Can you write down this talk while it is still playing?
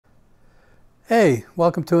Hey,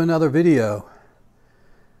 welcome to another video.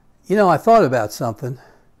 You know, I thought about something.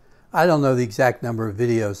 I don't know the exact number of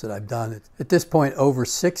videos that I've done. At this point, over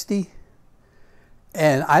 60.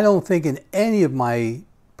 And I don't think in any of my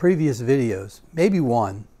previous videos, maybe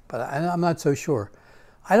one, but I'm not so sure.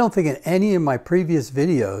 I don't think in any of my previous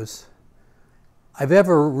videos I've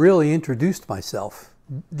ever really introduced myself.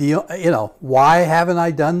 Why haven't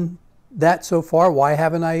I done that so far? Why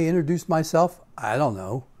haven't I introduced myself? I don't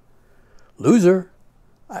know. Loser.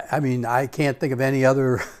 I mean, I can't think of any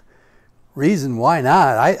other reason why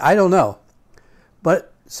not. I don't know.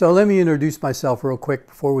 But so let me introduce myself real quick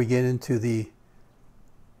before we get into the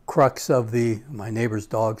crux of my neighbor's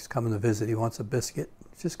dog's coming to visit. He wants a biscuit.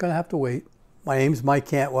 He's just going to have to wait. My name's Mike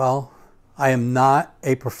Cantwell. I am not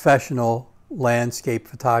a professional landscape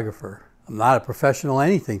photographer. I'm not a professional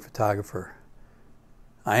anything photographer.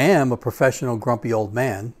 I am a professional grumpy old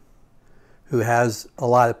man who has a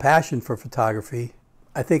lot of passion for photography.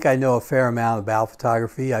 I think I know a fair amount about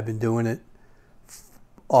photography. I've been doing it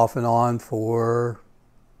off and on for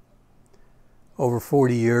over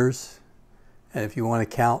 40 years. And if you want to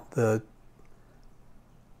count the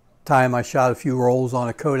time I shot a few rolls on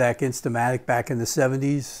a Kodak Instamatic back in the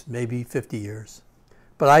 70s, maybe 50 years.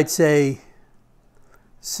 But I'd say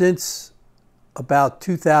since about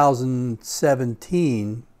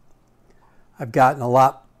 2017, I've gotten a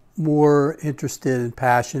lot more interested and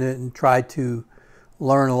passionate and tried to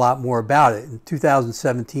learn a lot more about it. In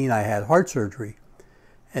 2017, I had heart surgery,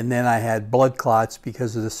 and then I had blood clots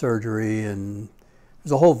because of the surgery, and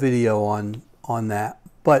there's a whole video on that.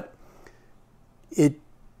 But it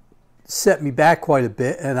set me back quite a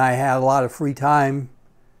bit, and I had a lot of free time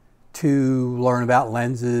to learn about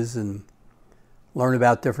lenses and learn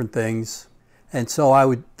about different things. And so I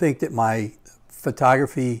would think that my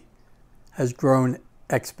photography has grown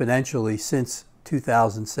exponentially since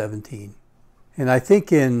 2017. And I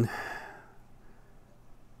think in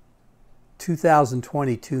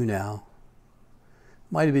 2022 now,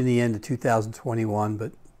 might have been the end of 2021,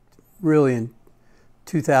 but really in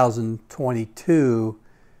 2022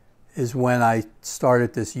 is when I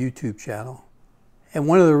started this YouTube channel. And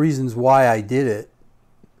one of the reasons why I did it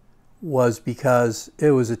was because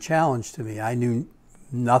it was a challenge to me. I knew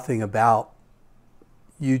nothing about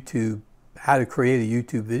YouTube, how to create a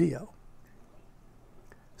YouTube video.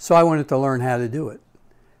 So I wanted to learn how to do it.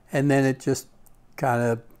 And then it just kind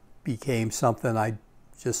of became something I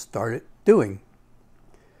just started doing.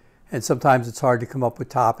 And sometimes it's hard to come up with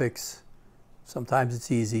topics. Sometimes it's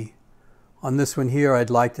easy. On this one here, I'd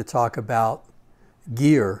like to talk about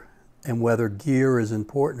gear and whether gear is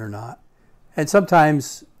important or not. And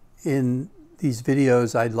sometimes in these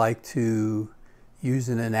videos, I'd like to use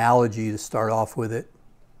an analogy to start off with it.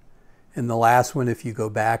 In the last one, if you go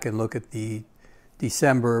back and look at the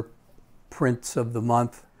December prints of the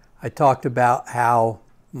month, I talked about how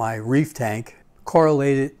my reef tank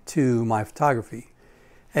correlated to my photography.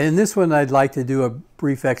 And in this one, I'd like to do a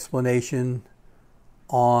brief explanation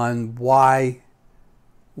on why,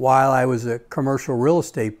 while I was a commercial real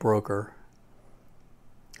estate broker,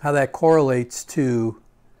 how that correlates to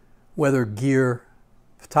whether gear,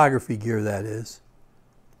 photography gear that is,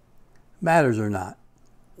 matters or not.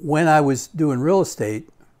 When I was doing real estate,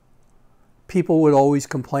 people would always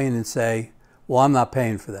complain and say, well, I'm not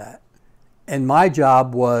paying for that. And my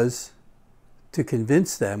job was to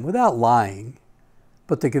convince them, without lying,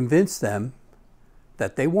 but to convince them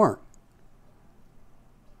that they weren't.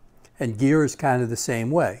 And gear is kind of the same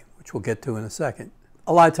way, which we'll get to in a second.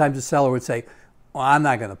 A lot of times the seller would say, well, I'm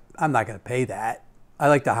not gonna pay that. I'd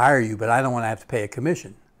like to hire you, but I don't want to have to pay a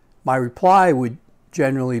commission. My reply would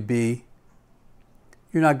generally be,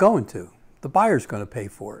 you're not going to. The buyer's going to pay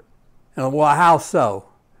for it. And well, how so?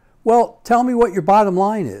 Well, tell me what your bottom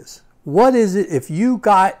line is. What is it if you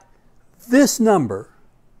got this number,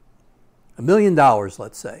 $1 million,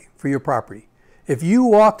 let's say, for your property? If you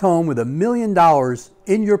walked home with $1 million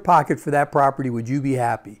in your pocket for that property, would you be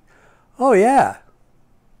happy? Oh, yeah.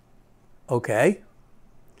 Okay.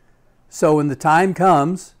 So when the time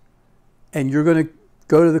comes and you're going to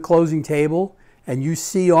go to the closing table and you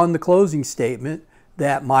see on the closing statement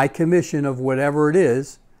that my commission of whatever it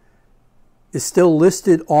is still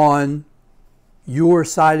listed on your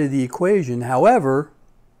side of the equation. However,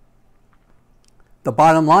 the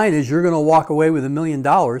bottom line is you're going to walk away with $1 million,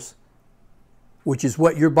 which is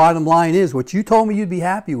what your bottom line is, what you told me you'd be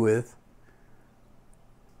happy with.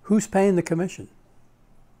 Who's paying the commission?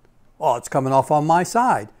 Well, it's coming off on my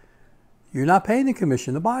side. You're not paying the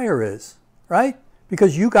commission, the buyer is, right?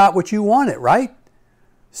 Because you got what you wanted, right?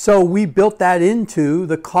 So we built that into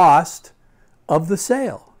the cost of the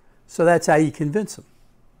sale. So that's how you convince them.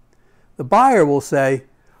 The buyer will say,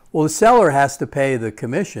 well, the seller has to pay the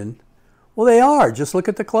commission. Well, they are. Just look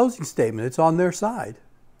at the closing statement. It's on their side.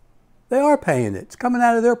 They are paying it. It's coming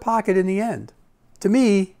out of their pocket in the end. To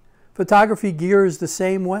me, photography gear is the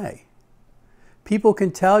same way. People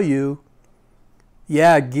can tell you,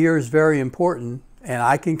 yeah, gear is very important, and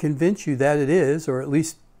I can convince you that it is, or at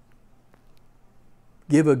least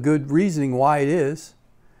give a good reasoning why it is.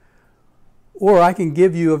 Or I can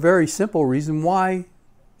give you a very simple reason why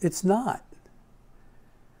it's not.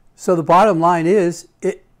 So the bottom line is,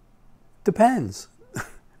 it depends,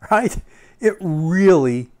 right? It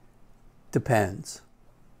really depends.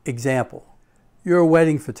 Example, you're a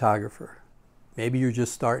wedding photographer. Maybe you're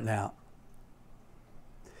just starting out.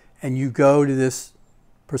 And you go to this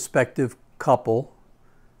prospective couple,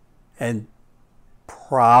 and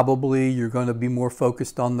probably you're going to be more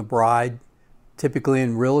focused on the bride. Typically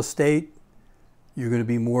in real estate, you're going to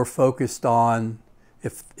be more focused on,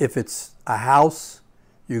 if it's a house,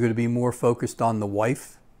 you're going to be more focused on the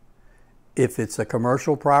wife. If it's a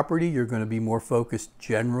commercial property, you're going to be more focused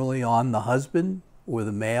generally on the husband or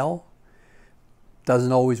the male.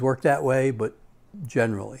 Doesn't always work that way, but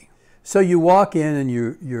generally. So you walk in and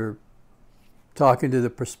you're talking to the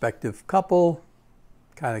prospective couple,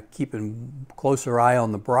 kind of keeping a closer eye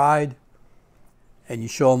on the bride, and you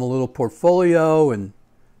show them a little portfolio and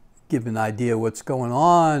give an idea what's going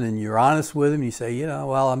on, and you're honest with them. You say,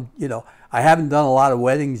 well, I haven't done a lot of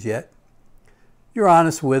weddings yet. You're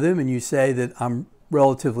honest with him and you say that I'm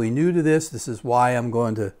relatively new to this. This is why I'm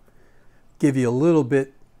going to give you a little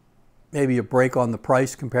bit, maybe a break on the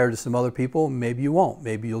price compared to some other people. Maybe you won't.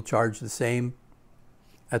 Maybe you'll charge the same.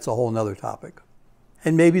 That's a whole nother topic.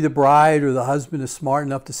 And maybe the bride or the husband is smart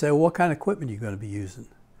enough to say, well, what kind of equipment are you going to be using?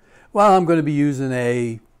 Well, I'm going to be using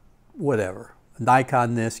a whatever, a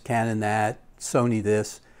Nikon this, Canon that, Sony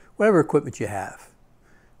this, whatever equipment you have.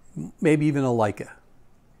 Maybe even a Leica.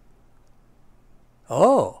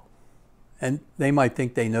 Oh, and they might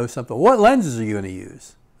think they know something. What lenses are you going to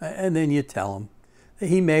use? And then you tell them.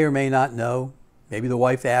 He may or may not know. Maybe the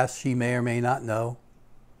wife asks, she may or may not know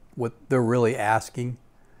what they're really asking.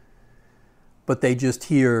 But they just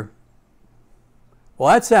hear,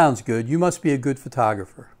 well, that sounds good. You must be a good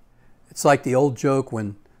photographer. It's like the old joke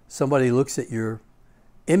when somebody looks at your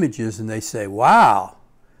images and they say, wow,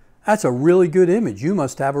 that's a really good image. You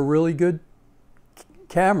must have a really good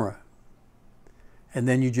camera. And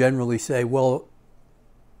then you generally say, well,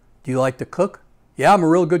 do you like to cook? Yeah, I'm a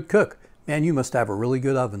real good cook. Man, you must have a really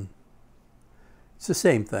good oven. It's the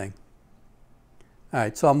same thing. All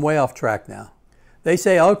right, so I'm way off track now. They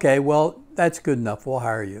say, okay, well, that's good enough. We'll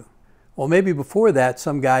hire you. Well, maybe before that,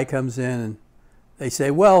 some guy comes in and they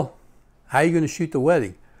say, well, how are you going to shoot the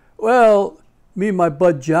wedding? Well, me and my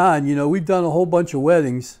bud John, we've done a whole bunch of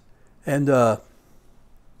weddings. And I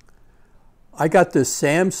got this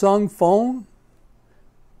Samsung phone.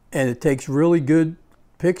 And it takes really good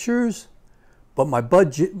pictures. But my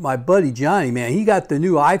buddy Johnny, man, he got the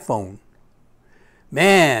new iPhone.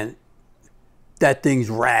 Man, that thing's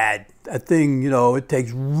rad. That thing, it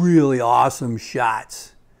takes really awesome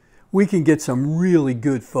shots. We can get some really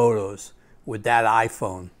good photos with that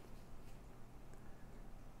iPhone.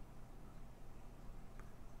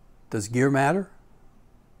 Does gear matter?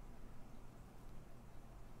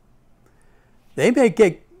 They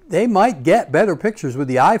might get better pictures with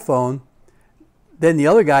the iPhone than the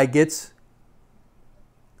other guy gets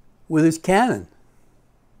with his Canon.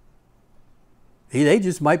 They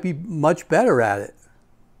just might be much better at it.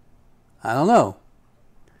 I don't know.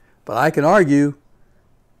 But I can argue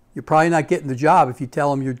you're probably not getting the job if you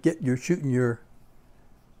tell them you're shooting your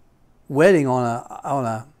wedding on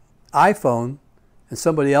a iPhone and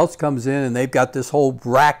somebody else comes in and they've got this whole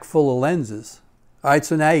rack full of lenses. All right,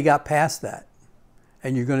 so now you got past that.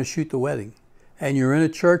 And you're going to shoot the wedding. And you're in a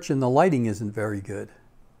church and the lighting isn't very good.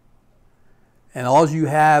 And all you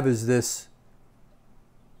have is this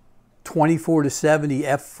 24-70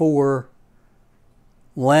 f4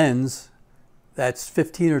 lens that's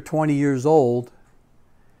 15 or 20 years old,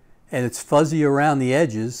 and it's fuzzy around the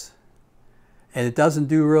edges, and it doesn't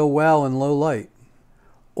do real well in low light.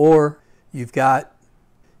 Or you've got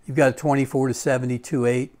a 24-70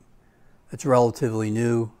 2.8 that's relatively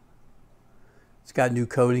new. It's got new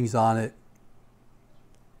coatings on it.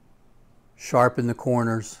 Sharpen the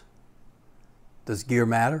corners. Does gear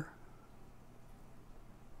matter?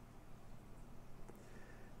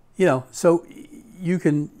 So you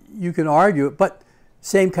can argue it, but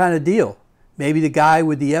same kind of deal. Maybe the guy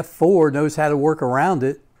with the f4 knows how to work around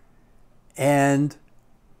it and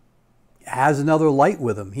has another light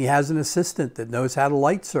with him. He has an assistant that knows how to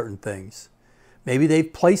light certain things. Maybe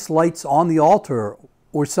they've placed lights on the altar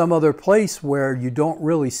or some other place where you don't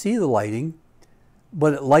really see the lighting,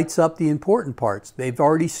 but it lights up the important parts. They've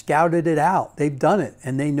already scouted it out. They've done it,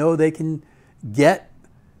 and they know they can get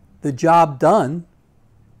the job done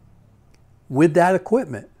with that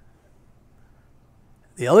equipment.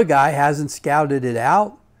 The other guy hasn't scouted it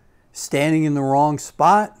out, standing in the wrong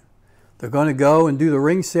spot. They're going to go and do the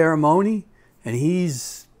ring ceremony, and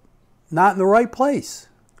he's not in the right place.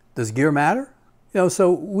 Does gear matter? You know,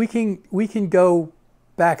 so we can go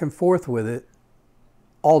back and forth with it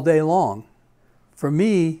all day long. For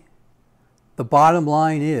me, the bottom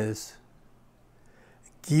line is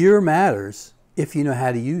gear matters if you know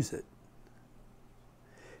how to use it.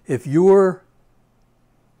 If you're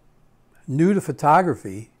new to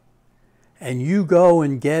photography and you go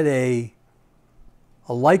and get a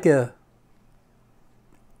Leica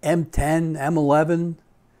M10, M11,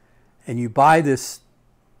 and you buy this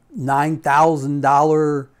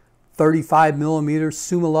 $9,000 35 millimeter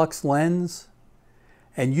Summilux lens,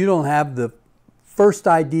 and you don't have the first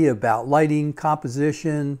idea about lighting,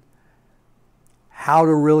 composition, how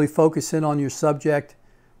to really focus in on your subject,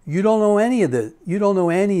 you don't know any of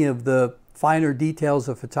the finer details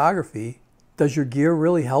of photography. Does your gear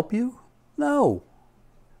really help you? No.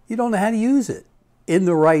 You don't know how to use it. In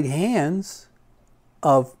the right hands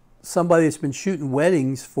of somebody that's been shooting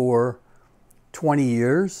weddings for 20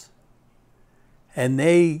 years and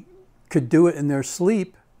they could do it in their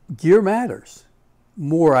sleep, gear matters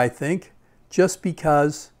more, I think, just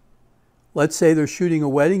because, let's say they're shooting a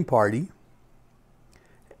wedding party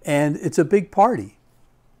and it's a big party.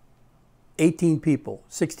 18 people,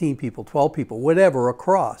 16 people, 12 people, whatever,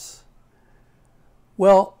 across.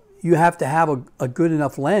 Well, you have to have a good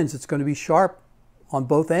enough lens that's going to be sharp on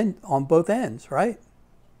both ends, right?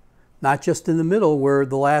 Not just in the middle where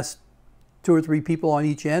the last 2 or 3 people on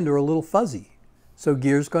each end are a little fuzzy. So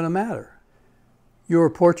gear's going to matter. You're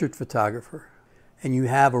a portrait photographer and you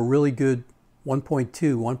have a really good 1.2,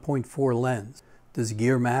 1.4 lens. Does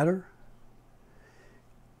gear matter?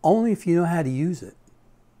 Only if you know how to use it.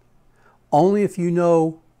 Only if you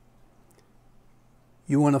know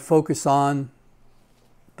you want to focus on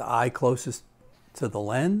the eye closest to the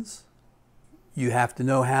lens. You have to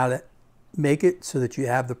know how to make it so that you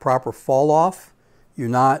have the proper fall off. You're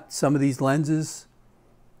not, some of these lenses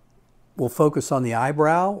will focus on the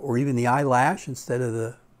eyebrow or even the eyelash instead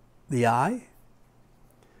of the eye.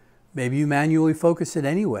 Maybe you manually focus it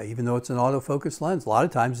anyway, even though it's an autofocus lens. A lot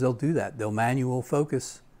of times they'll do that. They'll manual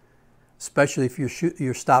focus, especially if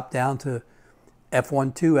you're stopped down to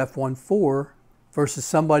f1.2, f1.4 versus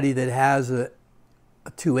somebody that has a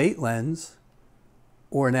 2.8 lens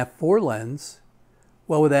or an f4 lens.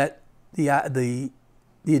 Well, with that, the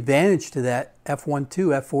advantage to that f1.2,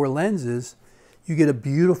 f4 lens is you get a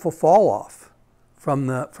beautiful fall off from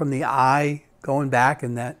the eye going back,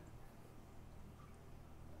 and that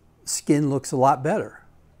skin looks a lot better.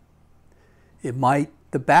 It might,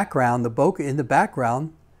 the background, the bokeh in the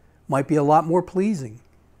background might be a lot more pleasing.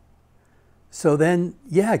 So then,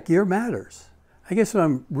 yeah, gear matters. I guess what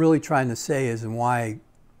I'm really trying to say is, and why,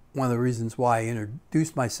 one of the reasons why I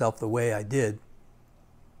introduced myself the way I did,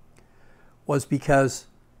 was because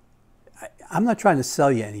I'm not trying to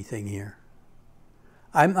sell you anything here.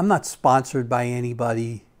 I'm not sponsored by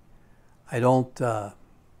anybody. I don't,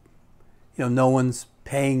 no one's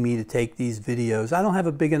paying me to take these videos. I don't have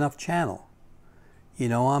a big enough channel. You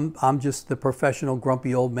know, I'm just the professional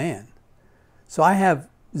grumpy old man. So I have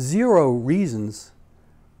zero reasons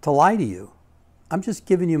to lie to you. I'm just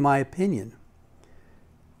giving you my opinion.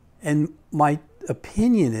 And my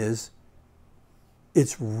opinion is,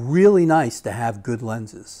 it's really nice to have good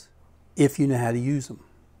lenses if you know how to use them.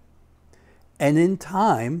 And in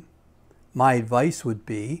time, my advice would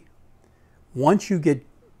be, once you get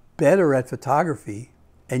better at photography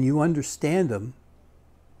and you understand them,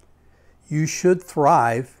 you should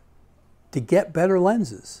thrive to get better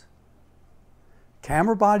lenses.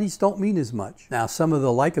 Camera bodies don't mean as much. Now, some of the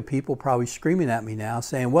Leica people probably screaming at me now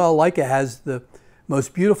saying, well, Leica has the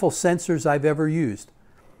most beautiful sensors I've ever used.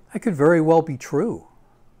 That could very well be true.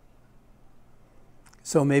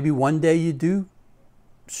 So maybe one day you do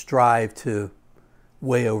strive to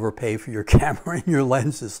way overpay for your camera and your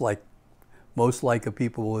lenses, like most Leica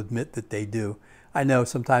people will admit that they do. I know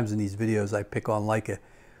sometimes in these videos I pick on Leica.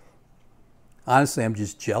 Honestly, I'm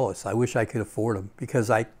just jealous. I wish I could afford them,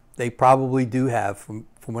 because they probably do have, from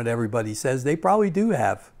what everybody says, they probably do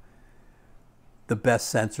have the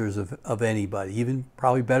best sensors of anybody, even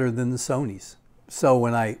probably better than the Sonys. So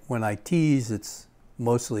when I tease, it's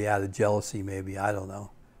mostly out of jealousy, maybe, I don't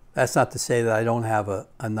know. That's not to say that I don't have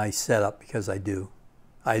a nice setup, because I do.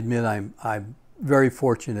 I admit I'm very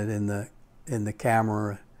fortunate in in the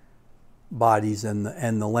camera bodies and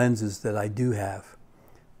the lenses that I do have.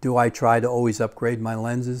 Do I try to always upgrade my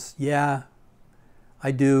lenses? Yeah,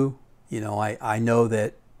 I do. You know, I know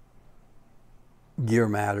that gear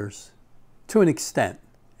matters to an extent,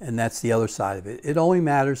 and that's the other side of it. It only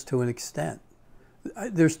matters to an extent.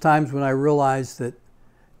 There's times when I realize that,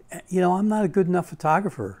 you know, I'm not a good enough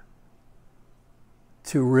photographer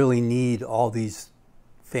to really need all these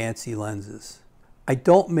fancy lenses. I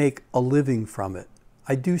don't make a living from it.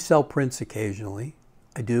 I do sell prints occasionally.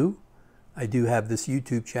 I do have this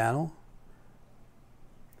YouTube channel.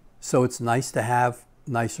 So it's nice to have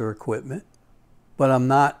nicer equipment. But I'm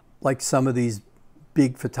not like some of these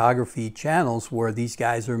big photography channels where these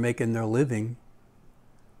guys are making their living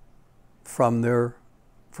from their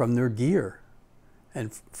gear.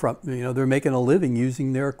 And from, you know, they're making a living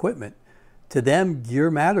using their equipment. To them, gear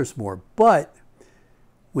matters more. But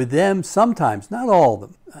with them, sometimes, not all of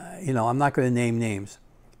them, you know, I'm not going to name names,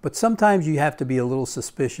 but sometimes you have to be a little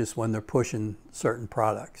suspicious when they're pushing certain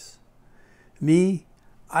products. Me,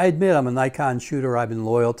 I admit I'm a Nikon shooter. I've been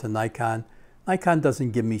loyal to Nikon. Nikon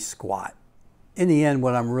doesn't give me squat. In the end,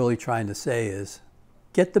 what I'm really trying to say is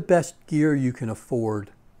get the best gear you can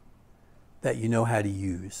afford that you know how to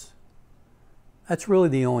use. That's really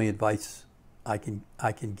the only advice I can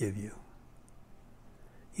give you.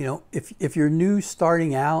 You know, if you're new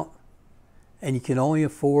starting out and you can only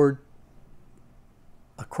afford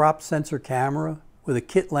a crop sensor camera with a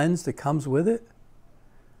kit lens that comes with it,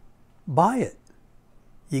 buy it.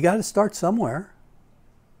 You got to start somewhere.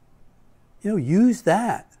 You know, use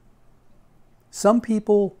that. Some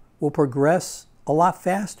people will progress a lot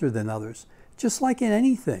faster than others, just like in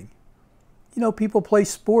anything. You know, people play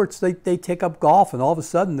sports, they take up golf, and all of a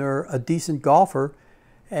sudden they're a decent golfer,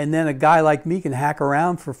 and then a guy like me can hack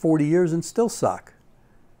around for 40 years and still suck.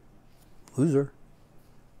 Loser.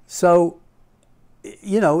 So,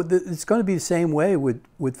 you know, it's going to be the same way with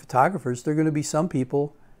photographers. There are going to be some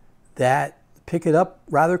people that pick it up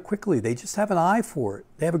rather quickly. They just have an eye for it.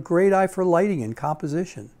 They have a great eye for lighting and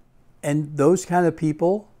composition. And those kind of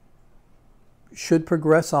people should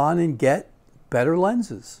progress on and get better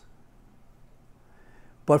lenses.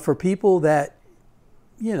 But for people that,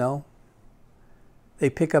 you know, they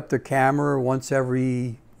pick up their camera once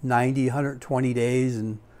every 90, 120 days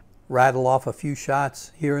and rattle off a few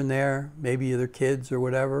shots here and there, maybe their kids or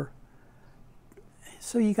whatever.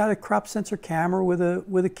 So you got a crop sensor camera with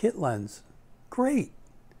a kit lens. Great.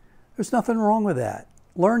 There's nothing wrong with that.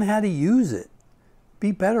 Learn how to use it.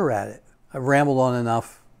 Be better at it. I've rambled on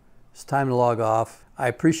enough. It's time to log off. I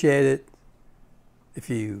appreciate it. If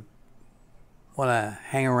you want to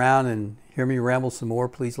hang around and hear me ramble some more,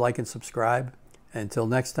 please like and subscribe. And until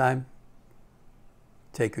next time,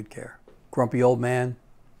 take good care. Grumpy Old Man,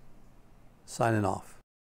 signing off.